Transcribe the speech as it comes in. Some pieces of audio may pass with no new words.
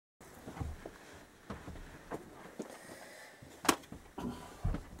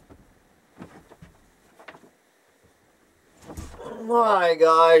Hi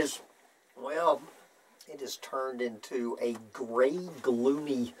guys. Well, it has turned into a gray,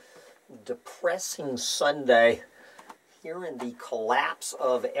 gloomy, depressing Sunday here in the collapse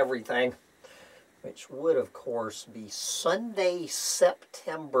of everything, which would of course be Sunday,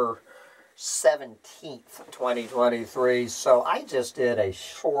 September 17th, 2023. So I just did a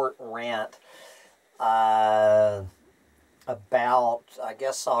short rant about, I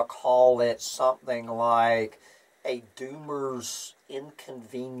guess I'll call it something like a doomer's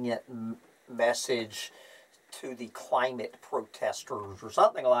inconvenient message to the climate protesters or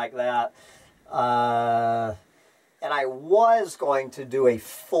something like that. And I was going to do a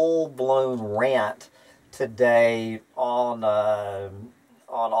full-blown rant today on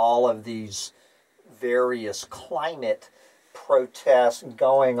all of these various climate protests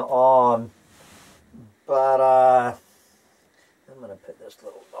going on, but I'm going to put this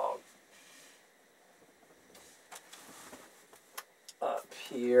little dog up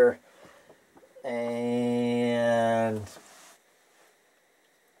here, and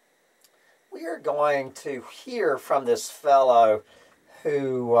we are going to hear from this fellow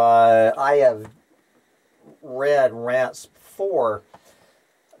who I have read rants before.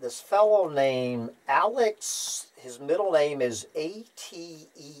 This fellow named Alex, his middle name is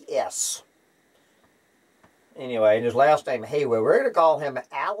Ates. Anyway, and his last name Haywood. We're going to call him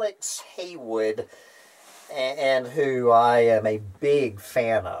Alex Haywood, and who I am a big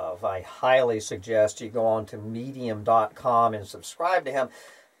fan of. I highly suggest you go on to medium.com and subscribe to him.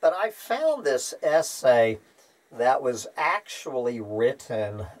 But I found this essay that was actually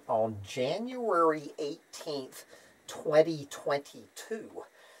written on January 18th, 2022.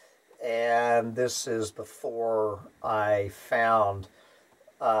 And this is before I found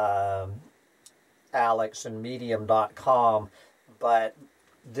Alex and medium.com. But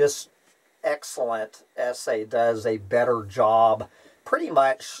this excellent essay does a better job, pretty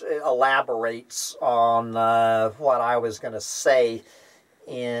much elaborates on what I was going to say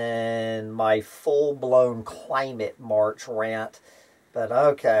in my full-blown climate march rant. But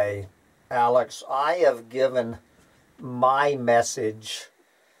okay, Alex, I have given my message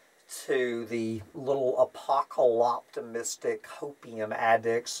to the little apocalyptic hopium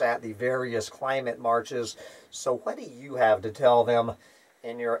addicts at the various climate marches. So what do you have to tell them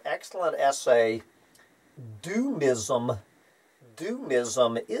in your excellent essay, Doomism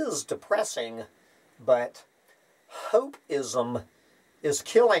Is Depressing, but Hopeism Is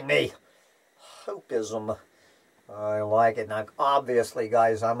Killing Me? Hopeism. I like it. Now, obviously,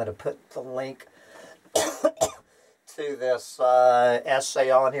 guys, I'm going to put the link to this essay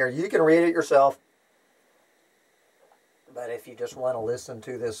on here. You can read it yourself. But if you just want to listen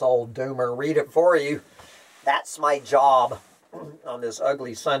to this old doomer read it for you, that's my job on this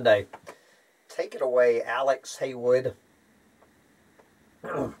ugly Sunday. Take it away, Alex Haywood.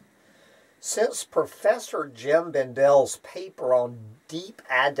 Since Professor Jim Bendel's paper on deep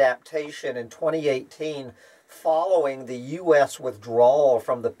adaptation in 2018, following the U.S. withdrawal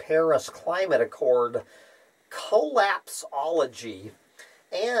from the Paris Climate Accord, collapsology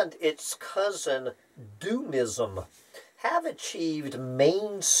and its cousin Doomism have achieved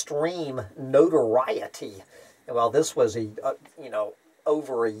mainstream notoriety. Well, this was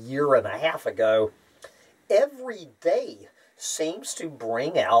over a year and a half ago. Every day seems to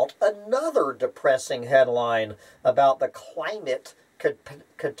bring out another depressing headline about the climate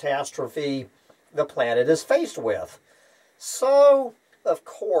catastrophe the planet is faced with. So, of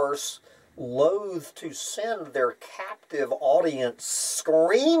course, loath to send their captive audience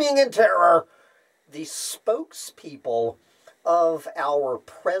screaming in terror, the spokespeople of our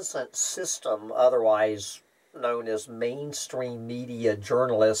present system, otherwise known as mainstream media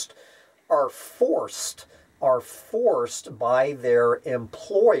journalists, are forced by their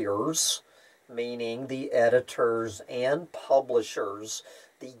employers, meaning the editors and publishers,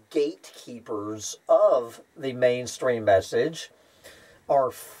 the gatekeepers of the mainstream message, are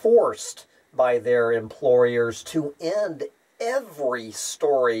forced by their employers to end every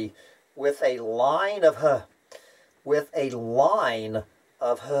story with a line of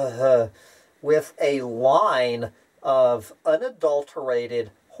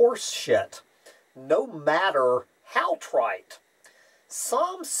unadulterated horse shit, no matter how trite.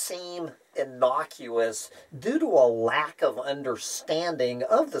 Some seem innocuous due to a lack of understanding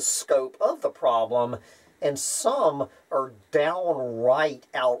of the scope of the problem, and some are downright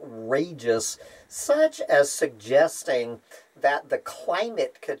outrageous, such as suggesting that the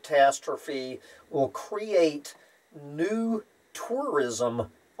climate catastrophe will create new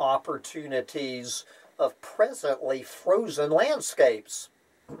tourism opportunities of presently frozen landscapes.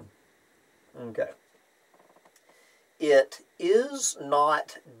 Okay. It is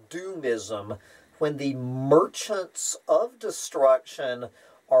not doomism when the merchants of destruction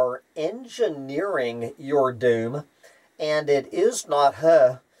are engineering your doom, and it is not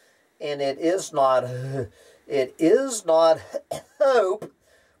hope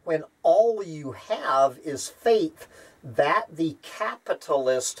when all you have is faith that the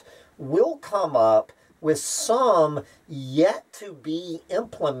capitalist will come up with some yet to be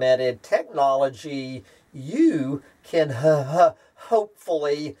implemented technology you can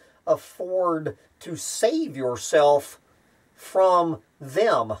hopefully afford to save yourself from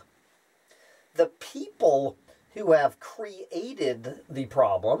them. The people who have created the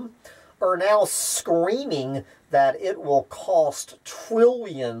problem are now screaming that it will cost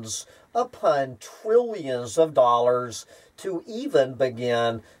trillions upon trillions of dollars to even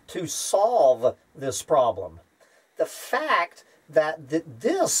begin to solve this problem. The fact that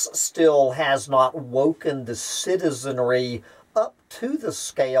this still has not woken the citizenry up to the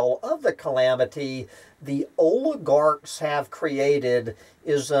scale of the calamity the oligarchs have created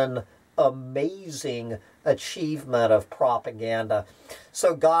is an amazing achievement of propaganda.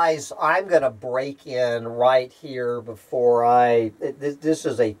 So guys, I'm going to break in right here before this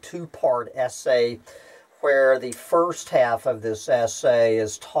is a two-part essay where the first half of this essay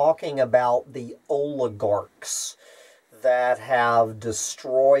is talking about the oligarchs that have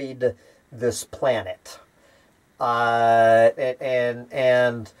destroyed this planet. And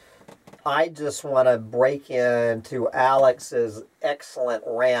I just want to break into Alex's excellent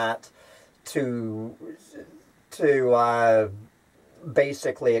rant to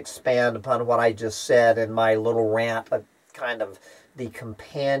basically expand upon what I just said in my little rant, kind of the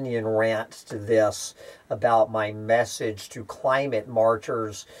companion rant to this about my message to climate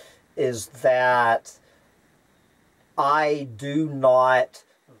marchers, is that I do not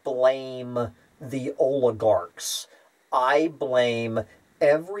blame the oligarchs. I blame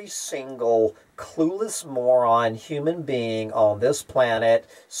every single clueless moron human being on this planet,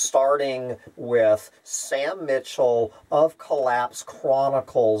 starting with Sam Mitchell of Collapse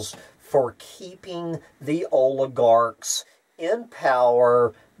Chronicles, for keeping the oligarchs in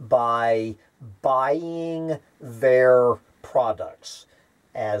power by buying their products.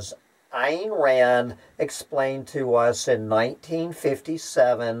 As Ayn Rand explained to us in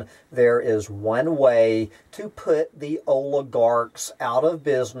 1957, there is one way to put the oligarchs out of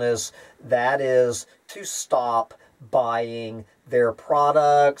business. That is to stop buying their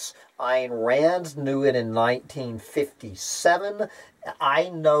products. Ayn Rand knew it in 1957. I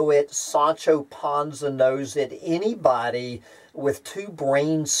know it. Sancho Panza knows it. Anybody with two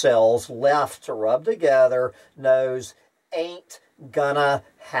brain cells left to rub together knows ain't gonna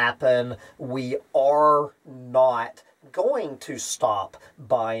happen. We are not going to stop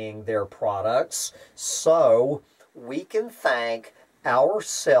buying their products, so we can thank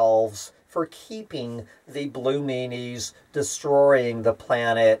ourselves for keeping the blue meanies destroying the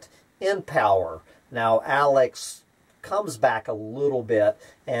planet in power. Now, Alex comes back a little bit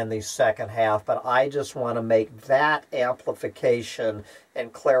in the second half, but I just want to make that amplification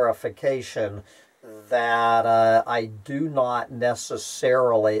and clarification that I do not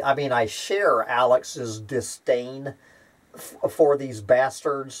necessarily, I share Alex's disdain for these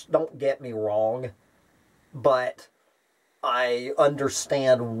bastards, don't get me wrong, but I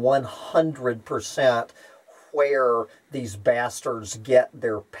understand 100% where these bastards get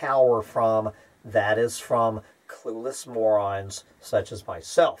their power from. That is from clueless morons such as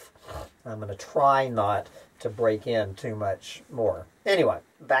myself. I'm going to try not to break in too much more. Anyway,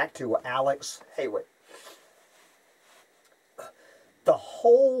 back to Alex Haywood. The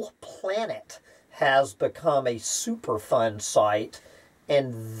whole planet has become a Superfund site,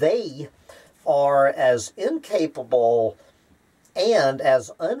 and they are as incapable and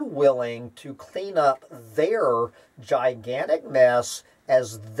as unwilling to clean up their gigantic mess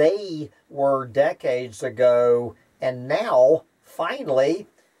as they were decades ago, and now, finally,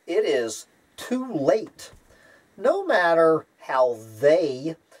 it is too late. No matter how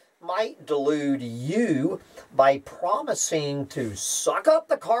they might delude you by promising to suck up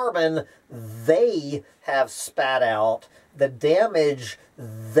the carbon they have spat out, the damage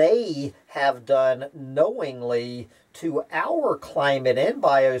they have done knowingly to our climate and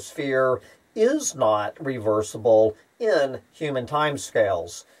biosphere is not reversible in human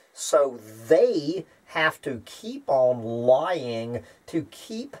timescales. So they have to keep on lying to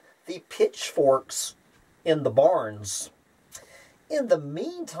keep the pitchforks in the barns. In the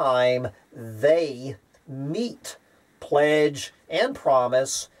meantime, they meet, pledge, and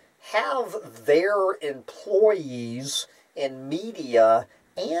promise, have their employees in media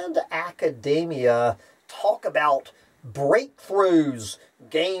and academia talk about breakthroughs,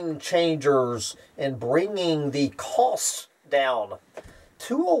 game changers, and bringing the costs down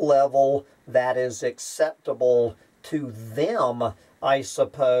to a level that is acceptable to them, I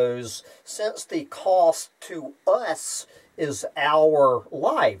suppose, since the cost to us is our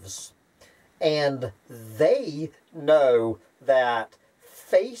lives. And they know that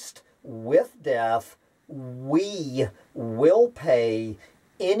faced with death, we will pay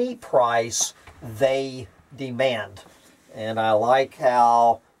any price they demand. And I like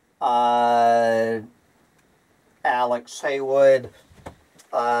how Alex Haywood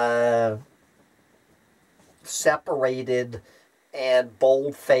separated and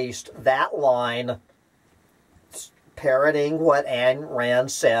bold-faced that line, parroting what Ayn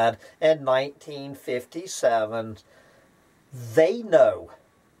Rand said in 1957. They know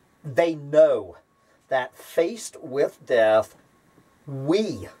that faced with death,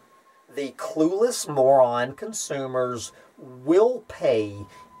 we, the clueless moron consumers, will pay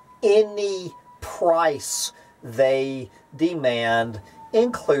any price they demand,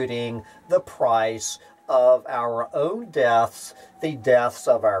 including the price of our own deaths, the deaths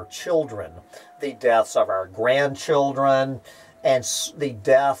of our children, the deaths of our grandchildren, and the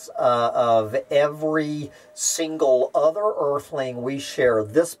death of every single other earthling we share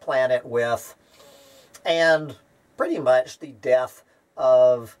this planet with, and pretty much the death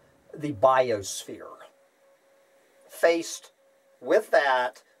of the biosphere. Faced with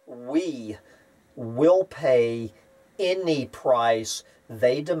that, we will pay any price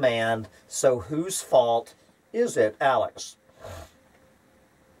they demand. So whose fault is it, Alex?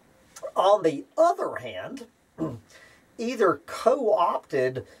 On the other hand, either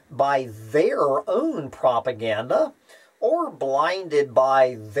co-opted by their own propaganda or blinded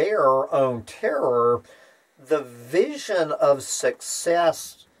by their own terror, the vision of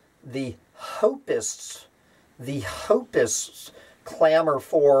success the Hopists clamor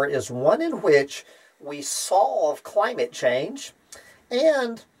for is one in which we solve climate change,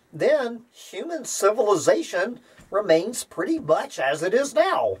 and then human civilization remains pretty much as it is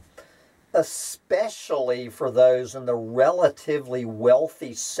now, especially for those in the relatively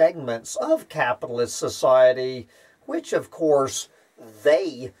wealthy segments of capitalist society, which of course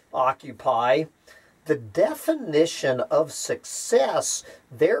they occupy. The definition of success,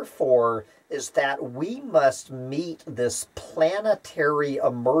 therefore, is that we must meet this planetary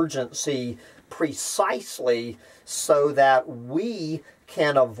emergency precisely so that we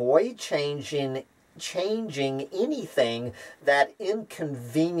can avoid changing anything that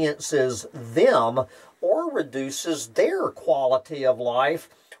inconveniences them or reduces their quality of life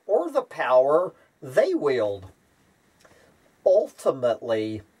or the power they wield.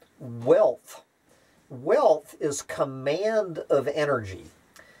 Ultimately, wealth is command of energy.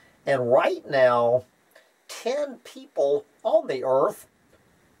 And right now, 10 people on the earth,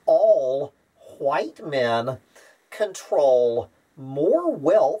 all white men, control more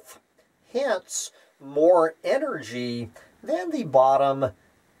wealth, hence more energy, than the bottom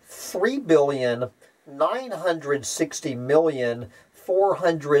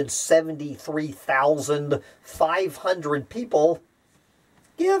 3,960,473,500 people,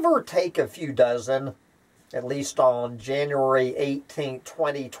 give or take a few dozen, at least on January 18,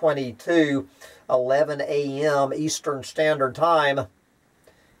 2022, 11 a.m. Eastern Standard Time,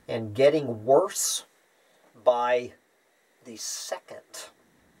 and getting worse by the second.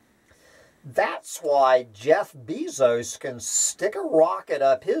 That's why Jeff Bezos can stick a rocket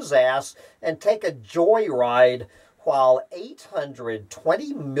up his ass and take a joyride while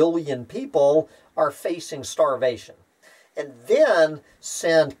 820 million people are facing starvation. And then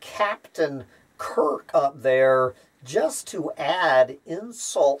send Captain Kirk up there just to add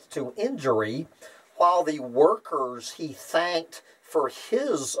insult to injury, while the workers he thanked for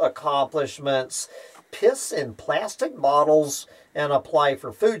his accomplishments piss in plastic bottles and apply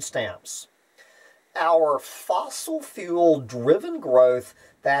for food stamps. Our fossil fuel driven growth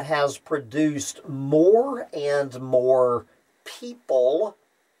that has produced more and more people,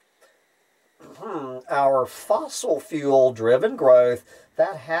 our fossil fuel driven growth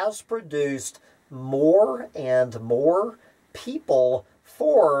that has produced more and more people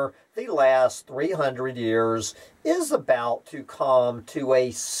for the last 300 years is about to come to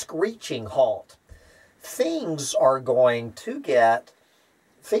a screeching halt. Things are going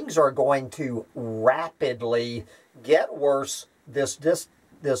to rapidly get worse this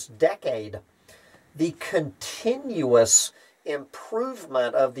decade. The continuous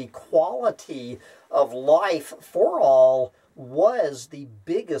improvement of the quality of life for all was the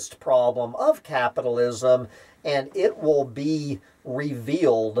biggest problem of capitalism, and it will be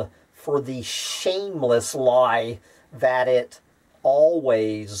revealed for the shameless lie that it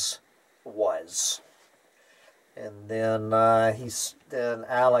always was. And then then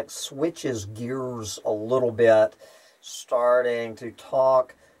Alex switches gears a little bit, starting to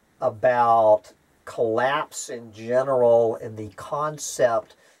talk about collapse in general and the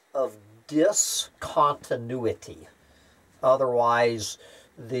concept of discontinuity. Otherwise,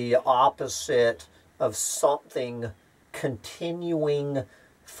 the opposite of something continuing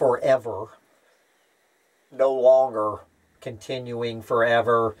forever, no longer continuing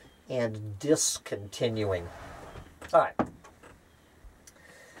forever, and discontinuing. All right.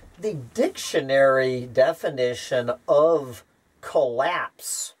 The dictionary definition of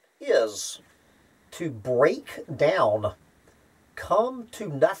collapse is to break down, come to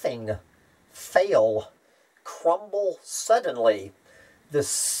nothing, fail, crumble suddenly. The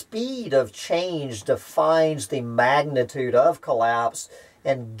speed of change defines the magnitude of collapse,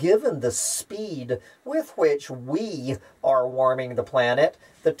 and given the speed with which we are warming the planet,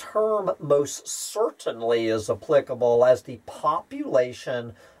 the term most certainly is applicable as the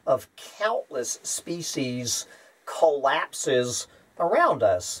population of countless species collapses around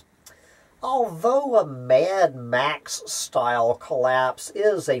us. Although a Mad Max-style collapse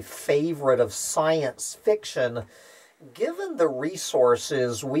is a favorite of science fiction, given the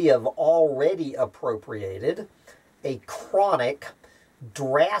resources we have already appropriated, a chronic,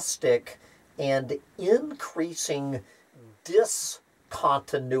 drastic, and increasing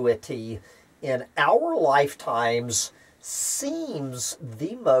discontinuity in our lifetimes seems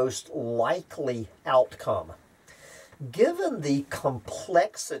the most likely outcome. Given the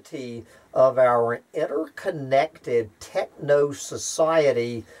complexity of our interconnected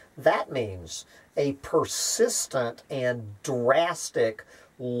techno-society, that means a persistent and drastic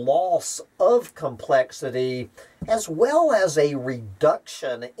loss of complexity, as well as a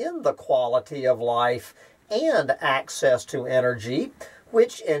reduction in the quality of life and access to energy,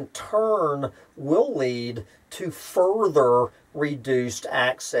 which in turn will lead to further reduced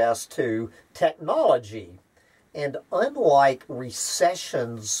access to technology. And unlike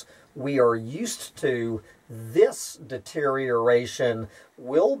recessions we are used to, this deterioration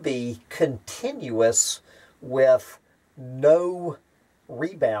will be continuous with no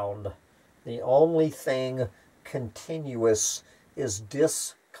rebound. The only thing continuous is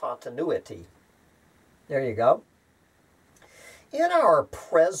discontinuity. There you go. In our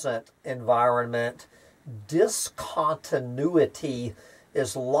present environment, discontinuity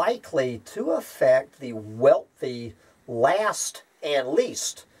is likely to affect the wealthy last and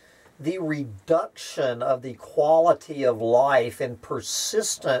least. The reduction of the quality of life and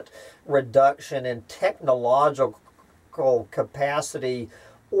persistent reduction in technological capacity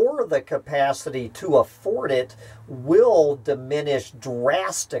or the capacity to afford it will diminish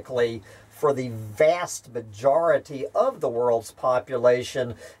drastically for the vast majority of the world's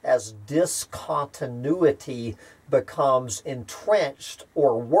population as discontinuity becomes entrenched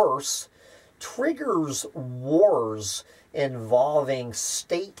or worse, triggers wars involving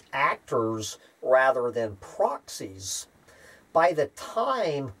state actors rather than proxies. By the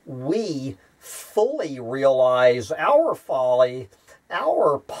time we fully realize our folly,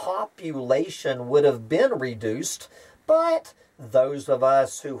 our population would have been reduced, but those of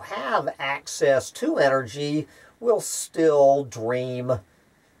us who have access to energy will still dream,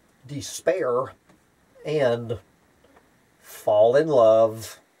 despair, and fall in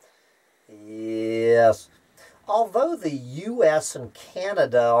love. Yes. Although the U.S. and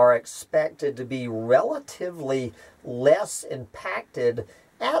Canada are expected to be relatively less impacted,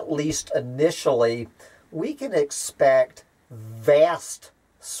 at least initially, we can expect vast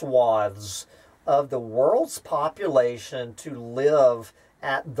swaths of the world's population to live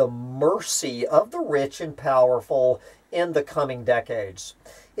at the mercy of the rich and powerful in the coming decades.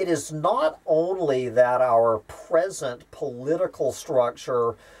 It is not only that our present political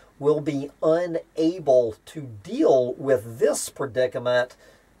structure will be unable to deal with this predicament.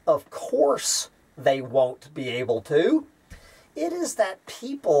 Of course they won't be able to. It is that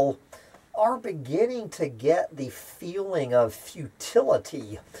people are beginning to get the feeling of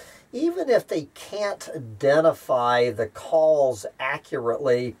futility, even if they can't identify the cause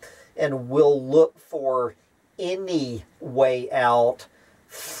accurately and will look for any way out.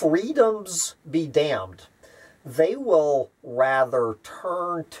 Freedoms be damned. They will rather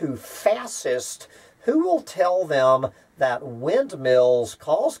turn to fascists who will tell them that windmills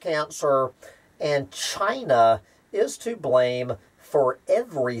cause cancer and China is to blame for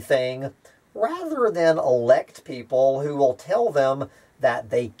everything, rather than elect people who will tell them that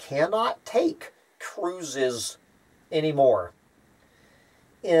they cannot take cruises anymore.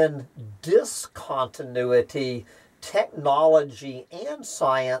 In discontinuity, technology and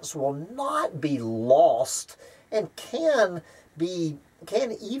science will not be lost and can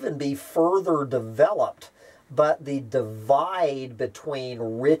even be further developed, but the divide between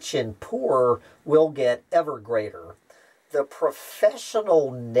rich and poor will get ever greater. The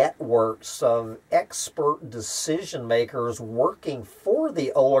professional networks of expert decision makers working for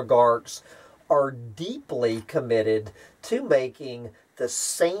the oligarchs are deeply committed to making the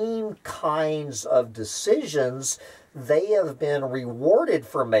same kinds of decisions they have been rewarded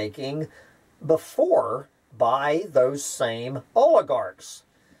for making before by those same oligarchs.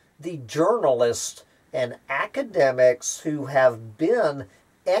 The journalists and academics who have been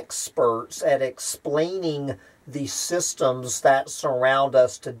experts at explaining the systems that surround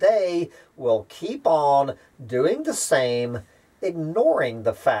us today will keep on doing the same, ignoring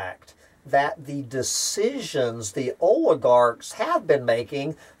the fact that the decisions the oligarchs have been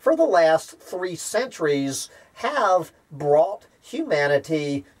making for the last 3 centuries have brought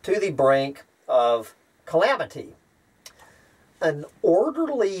humanity to the brink of calamity. An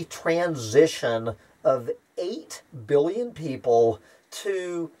orderly transition of 8 billion people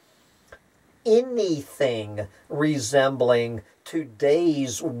to anything resembling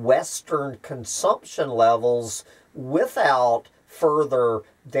today's Western consumption levels without further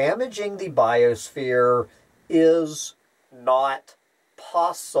damaging the biosphere is not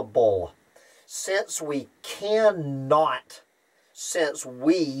possible. Since we cannot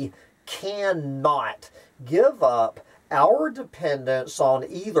give up our dependence on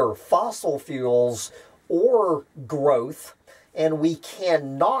either fossil fuels or growth, and we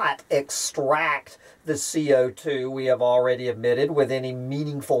cannot extract the CO2 we have already emitted with any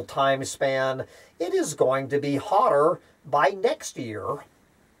meaningful time span, it is going to be hotter by next year,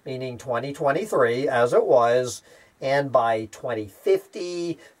 meaning 2023, as it was, and by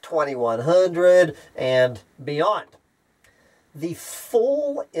 2050, 2100, and beyond. The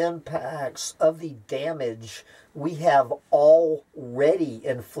full impacts of the damage we have already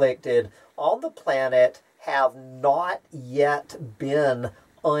inflicted on the planet have not yet been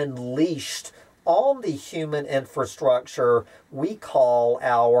unleashed on the human infrastructure we call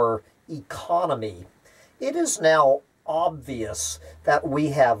our economy. It is now obvious that we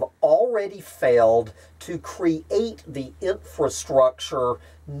have already failed to create the infrastructure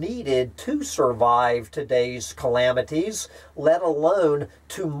needed to survive today's calamities, let alone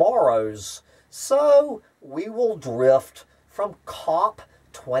tomorrow's. So we will drift from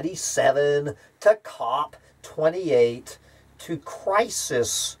COP27 to COP28 to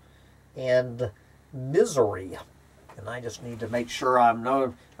crisis and misery. And I just need to make sure I'm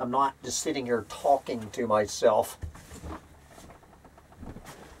not just sitting here talking to myself.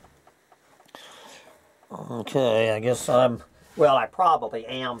 Okay, I guess I probably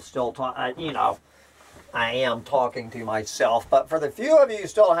am still talking, I am talking to myself. But for the few of you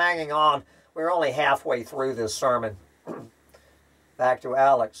still hanging on, we're only halfway through this sermon. Back to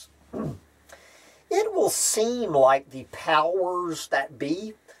Alex. It will seem like the powers that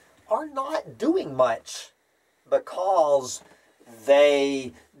be are not doing much because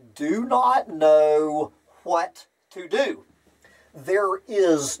they do not know what to do. There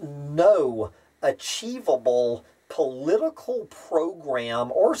is no achievable political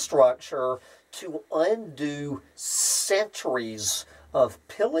program or structure to undo centuries of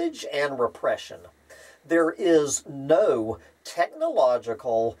pillage and repression. There is no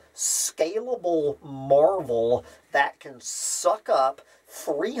technological, scalable marvel that can suck up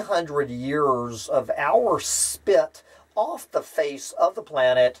 300 years of our spit off the face of the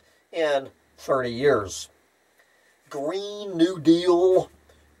planet in 30 years. Green New Deal,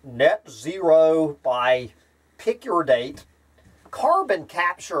 net zero by pick your date, carbon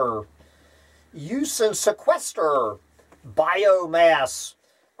capture, use and sequester, biomass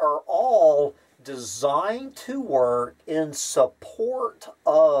are all designed to work in support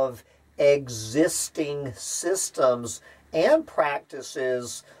of existing systems and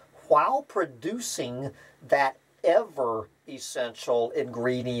practices while producing that ever essential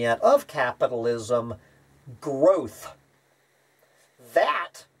ingredient of capitalism, growth.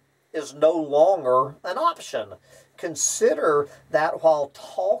 That is no longer an option. Consider that while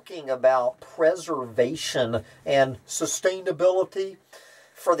talking about preservation and sustainability,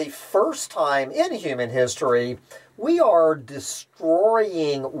 for the first time in human history, we are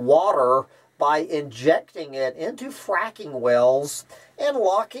destroying water by injecting it into fracking wells and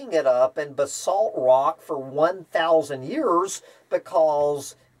locking it up in basalt rock for 1,000 years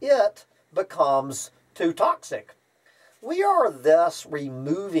because it becomes too toxic. We are thus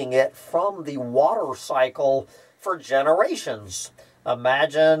removing it from the water cycle for generations.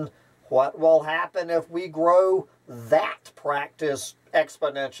 Imagine what will happen if we grow that practice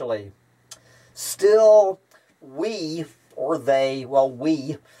exponentially. Still, we, or they, well,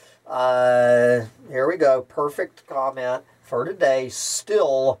 we, here we go, perfect comment for today.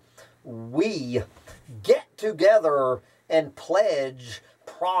 Still, we get together and pledge,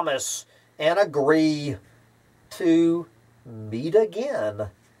 promise, and agree to meet again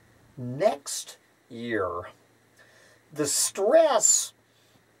next year. The stress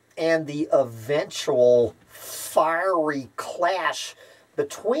and the eventual fiery clash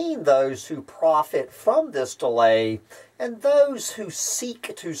between those who profit from this delay and those who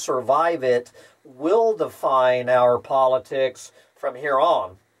seek to survive it will define our politics from here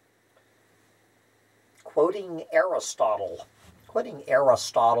on. Quoting Aristotle,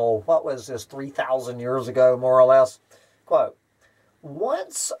 what was this, 3,000 years ago, more or less? Quote,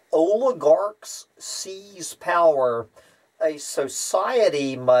 "Once oligarchs seize power, a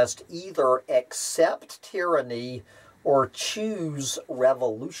society must either accept tyranny or choose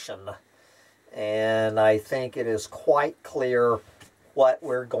revolution." And I think it is quite clear what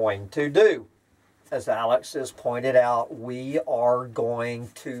we're going to do. As Alex has pointed out, we are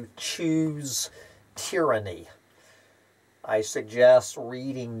going to choose tyranny. I suggest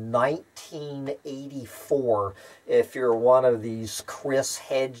reading 1984 if you're one of these Chris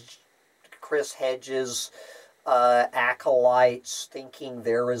Hedges acolytes thinking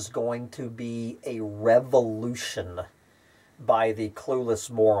there is going to be a revolution by the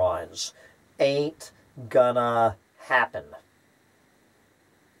clueless morons. Ain't gonna happen.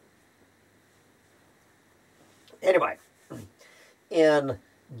 Anyway, in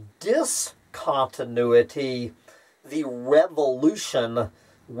discontinuity, the revolution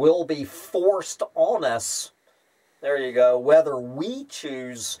will be forced on us, there you go, whether we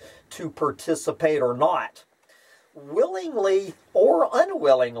choose to participate or not. Willingly or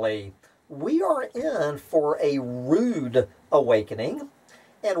unwillingly, we are in for a rude awakening,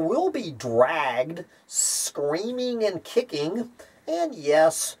 and will be dragged, screaming and kicking, and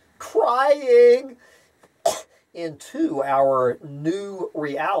yes, crying, into our new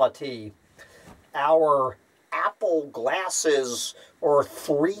reality. Our Apple glasses or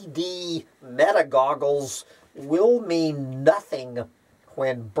 3D meta goggles will mean nothing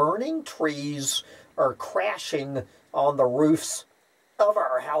when burning trees are crashing on the roofs of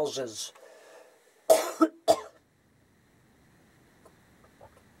our houses.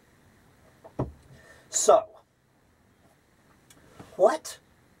 So, what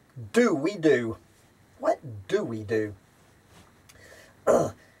do we do? What do we do?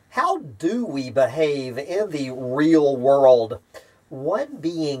 How do we behave in the real world, one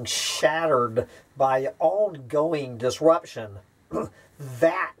being shattered by ongoing disruption?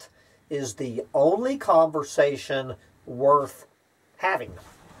 That is the only conversation worth having.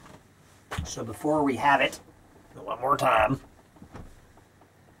 So before we have it, one more time.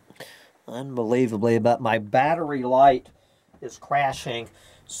 Unbelievably, but my battery light is crashing.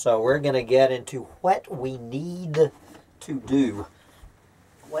 So we're going to get into what we need to do.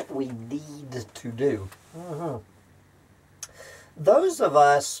 What we need to do. Those of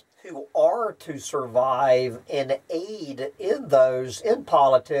us who are to survive and aid in those in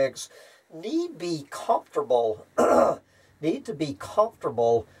politics need be comfortable, need to be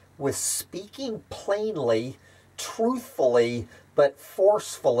comfortable with speaking plainly, truthfully, but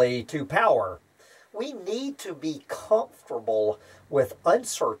forcefully to power. We need to be comfortable with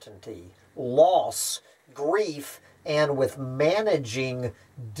uncertainty, loss, grief, and with managing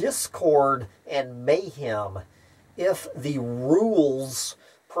discord and mayhem. If the rules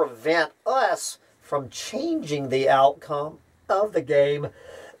prevent us from changing the outcome of the game,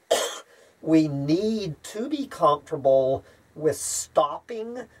 we need to be comfortable with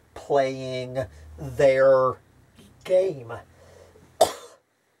stopping playing their game.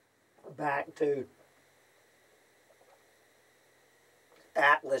 Back to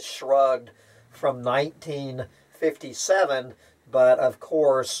Atlas Shrugged from 1957, but of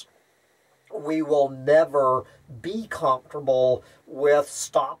course we will never be comfortable with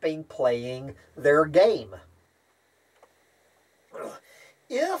stopping playing their game.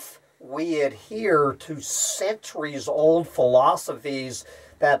 If we adhere to centuries-old philosophies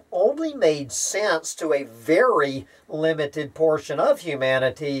that only made sense to a very limited portion of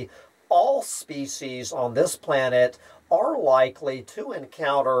humanity, all species on this planet are likely to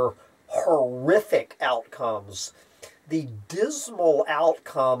encounter horrific outcomes. The dismal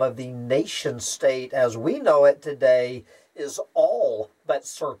outcome of the nation-state as we know it today is all but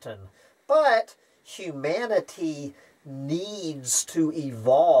certain. But humanity needs to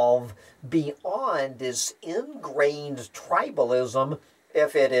evolve beyond its ingrained tribalism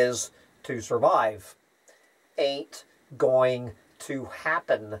if it is to survive. ain't going to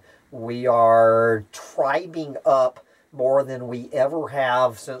happen. We are tribing up more than we ever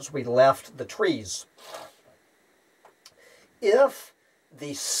have since we left the trees. If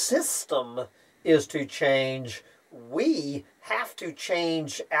the system is to change, we have to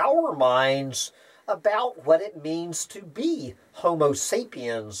change our minds about what it means to be Homo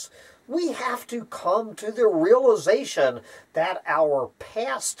sapiens. We have to come to the realization that our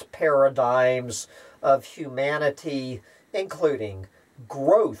past paradigms of humanity, including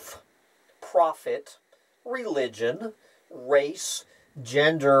growth, profit, religion, race,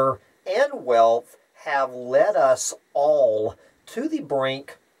 gender, and wealth, have led us all to the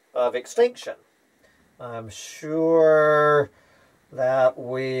brink of extinction. I'm sure that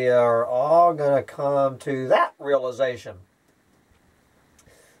we are all going to come to that realization.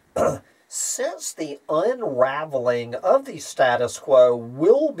 Since the unraveling of the status quo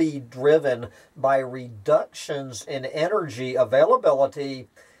will be driven by reductions in energy availability,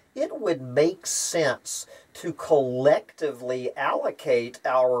 it would make sense to collectively allocate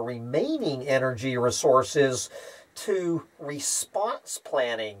our remaining energy resources to response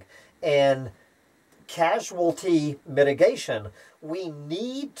planning and casualty mitigation. We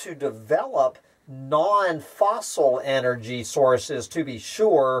need to develop non-fossil energy sources, to be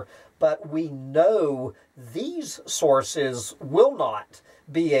sure, but we know these sources will not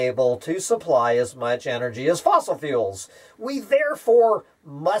be able to supply as much energy as fossil fuels. We therefore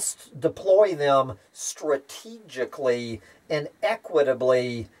must deploy them strategically and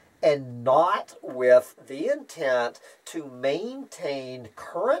equitably, and not with the intent to maintain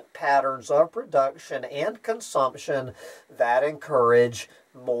current patterns of production and consumption that encourage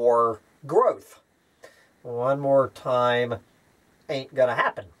more growth. One more time, ain't gonna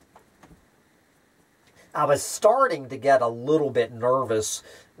happen. I was starting to get a little bit nervous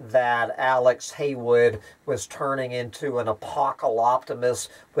that Alex Haywood was turning into an apocalyptimist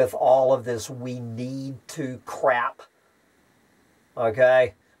with all of this "we need to" crap.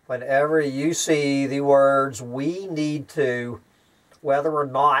 Okay? Whenever you see the words "we need to," whether or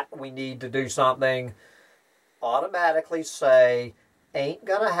not we need to do something, automatically say "ain't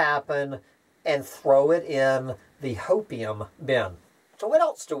gonna happen" and throw it in the hopium bin. So what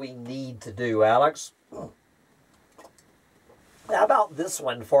else do we need to do, Alex? How about this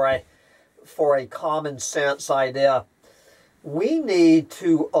one for a common sense idea? We need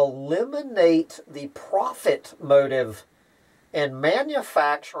to eliminate the profit motive in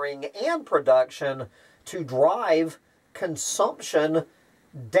manufacturing and production to drive consumption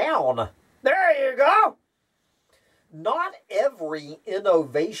down. There you go. Not every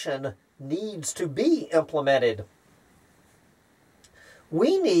innovation needs to be implemented.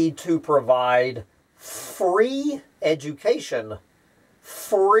 We need to provide free education,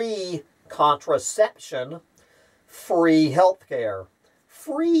 free contraception, free healthcare,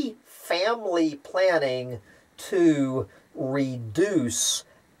 free family planning to reduce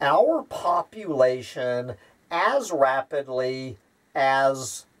our population as rapidly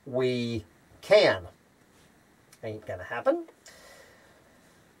as we can. Ain't gonna happen.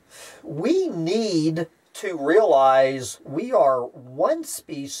 We need to realize we are one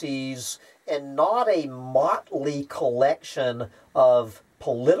species and not a motley collection of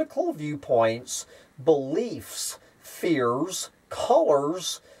political viewpoints, beliefs, fears,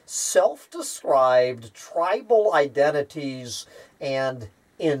 colors, self-described tribal identities, and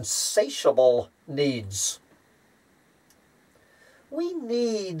insatiable needs. We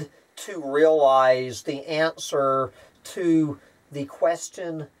need to realize the answer to the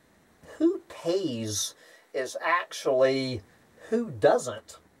question, who pays, is actually who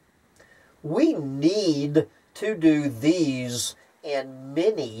doesn't. We need to do these and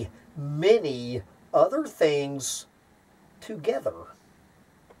many, many other things together.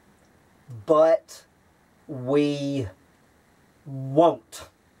 But we won't.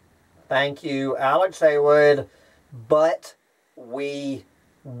 Thank you, Alex Haywood. But we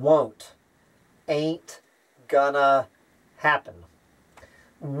won't. Ain't gonna happen.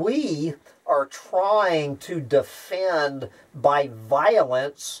 We are trying to defend by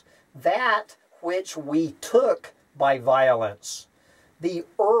violence that which we took by violence. The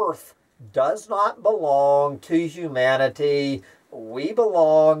earth does not belong to humanity. We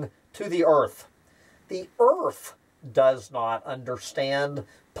belong to the earth. The earth does not understand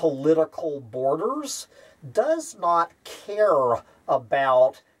political borders, does not care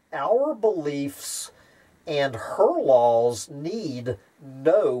about our beliefs, and her laws need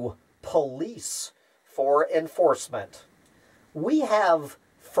no police for enforcement. We have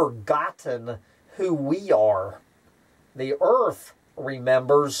forgotten who we are. The earth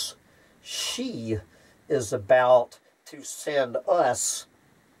remembers. She is about to send us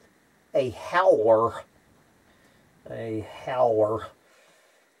a howler. A howler.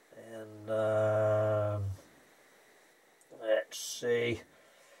 And let's see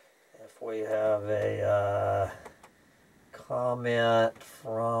if we have a comment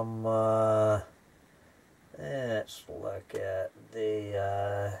from, let's look at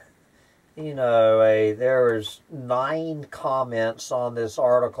the, there's 9 comments on this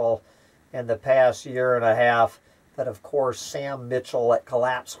article in the past year and a half, but of course Sam Mitchell at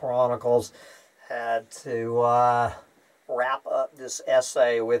Collapse Chronicles had to wrap up this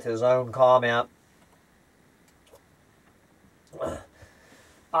essay with his own comment.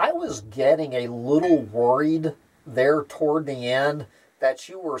 I was getting a little worried there toward the end that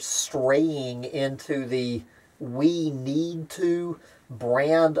you were straying into the "we need to"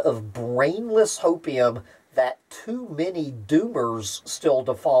 brand of brainless hopium that too many doomers still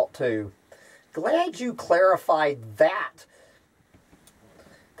default to. Glad you clarified that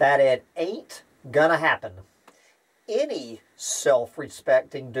it ain't gonna happen. Any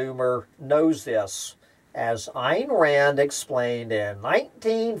self-respecting doomer knows this. As Ayn Rand explained in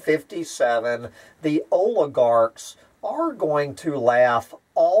 1957, the oligarchs are going to laugh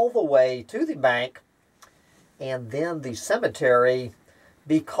all the way to the bank and then the cemetery,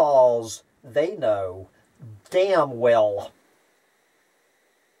 because they know damn well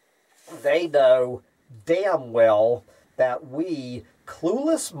that we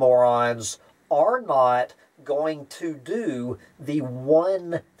clueless morons are not going to do the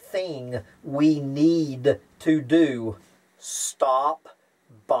one thing we need to do: stop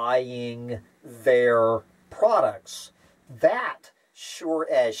buying their products. That sure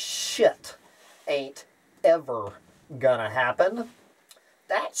as shit ain't ever gonna happen.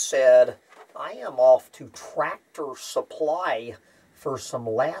 That said, I am off to Tractor Supply for some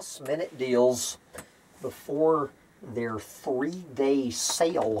last-minute deals before their 3-day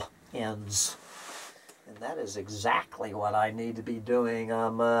sale ends. And that is exactly what I need to be doing.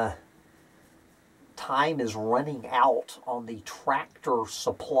 Time is running out on the Tractor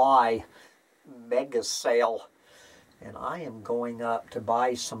Supply mega sale, and I am going up to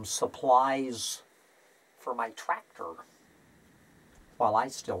buy some supplies for my tractor while I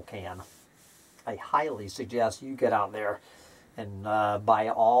still can. I highly suggest you get out there and buy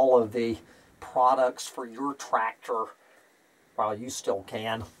all of the products for your tractor while you still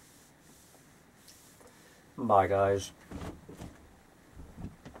can. Bye, guys.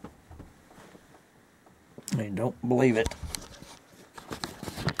 I don't believe it.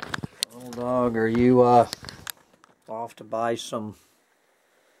 Old dog, are you off to buy some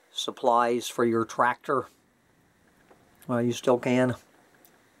supplies for your tractor while you still can?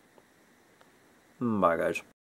 Bye, guys.